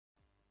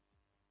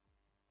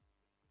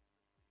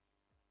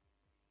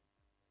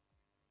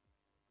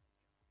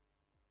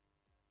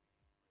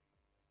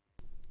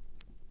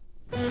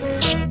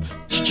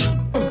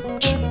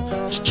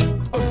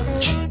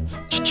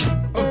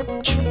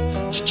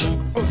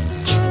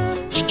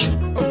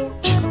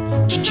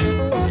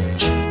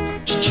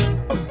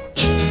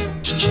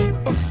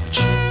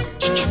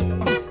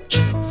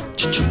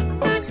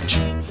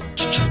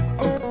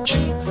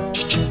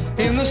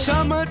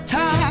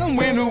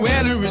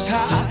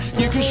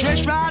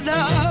stretch right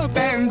up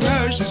and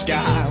touch the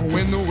sky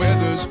when the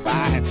weather's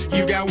fine.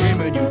 You got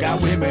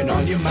women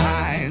on your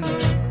mind.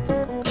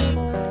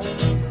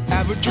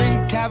 Have a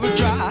drink, have a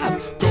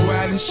drive, go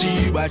out and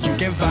see what you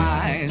can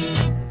find.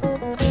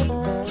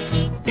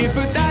 If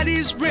a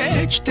daddy's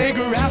rich, take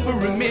her out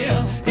for a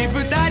meal. If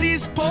a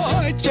daddy's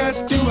poor,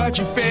 just do what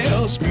you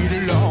feel. Speed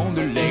along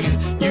the lane,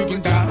 you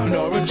can down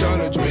or a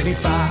turn of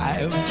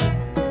 25.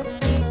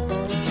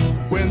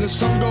 When the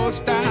sun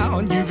goes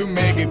down, you can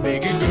make it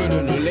good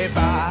and live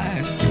by.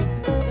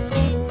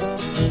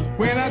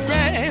 When I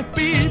grab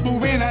people,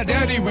 when I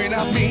dirty, when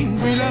I mean,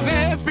 we love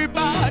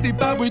everybody,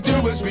 but we do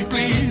as we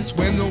please.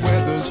 When the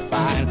weather's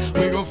fine,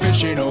 we go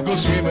fishing or go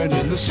swimming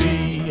in the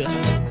sea.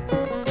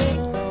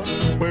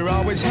 We're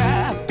always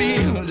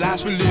happy,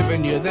 lives we're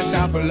living, yeah, that's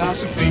our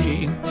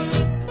philosophy.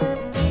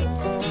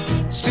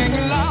 Sing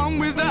along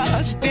with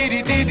us,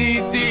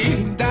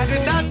 dee-dee-dee-dee-dee,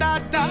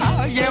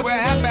 da-da-da-da-da, yeah, we're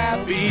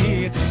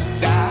happy.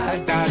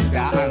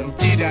 Da-da-da,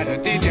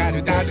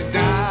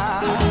 dee-da-da-dee-da-da-da-da,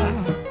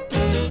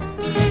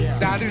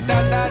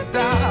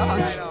 da-da-da-da-da,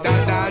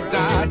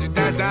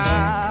 da-da-da-da-da-da.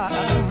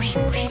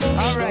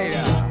 All right.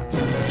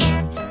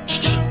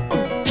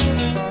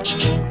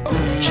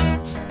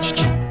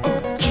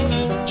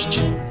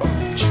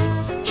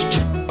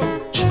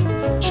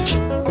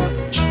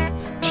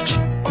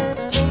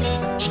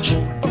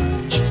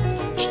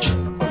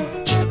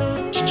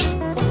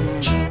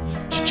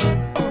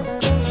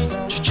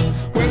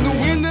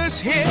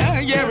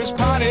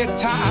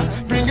 Time.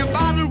 Bring a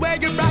bottle,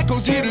 wag it back,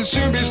 cause it'll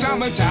soon be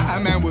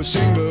summertime. And we'll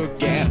sing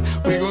again,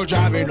 we go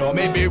driving or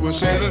maybe we'll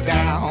settle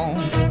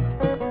down.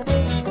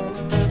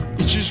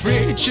 If she's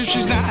rich, if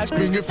she's nice,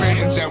 bring your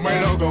friends and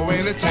we'll all go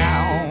into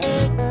town.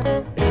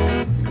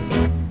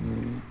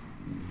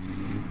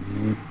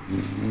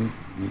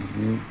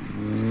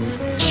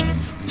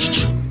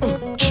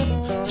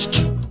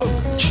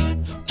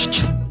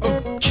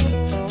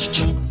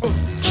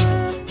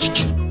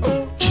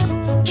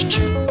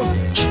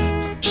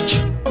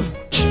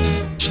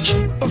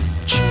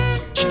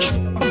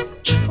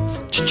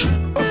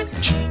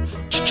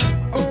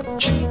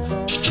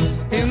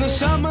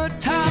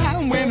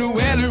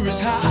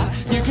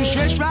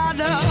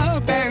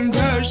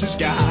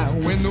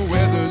 When the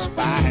weather's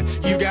fine,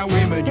 you got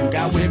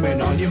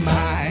women on your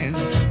mind.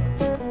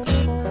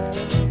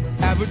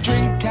 Have a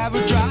drink, have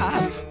a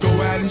drive, go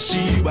out and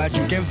see what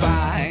you can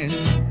find.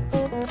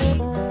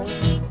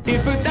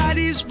 If a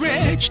daddy's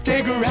rich,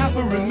 take her out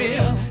for a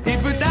meal.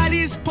 If a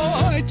daddy's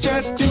poor,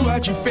 just do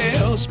what you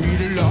feel.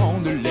 Speed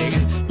along the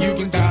lane, you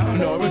can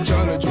down or a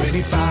turn of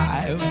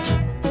 25.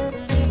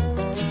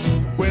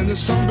 When the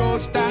sun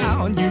goes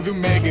down, you can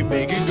make it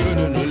good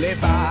and live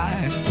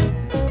by.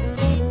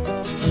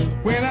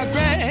 When I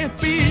grab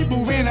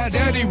people, when I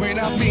dirty, when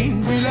I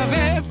mean, we love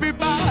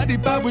everybody,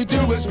 but we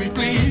do as we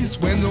please.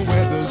 When the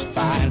weather's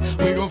fine,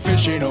 we go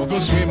fishing or go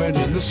swimming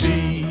in the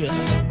sea.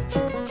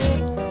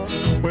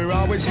 We're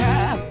always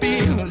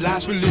happy,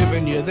 lives we're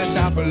living, yeah, that's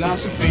our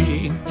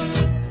philosophy.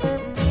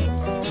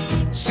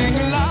 Sing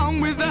along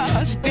with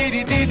us,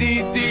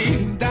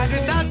 dee-dee-dee-dee-dee,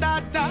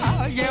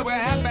 da-da-da-da-da, yeah, we're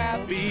happy.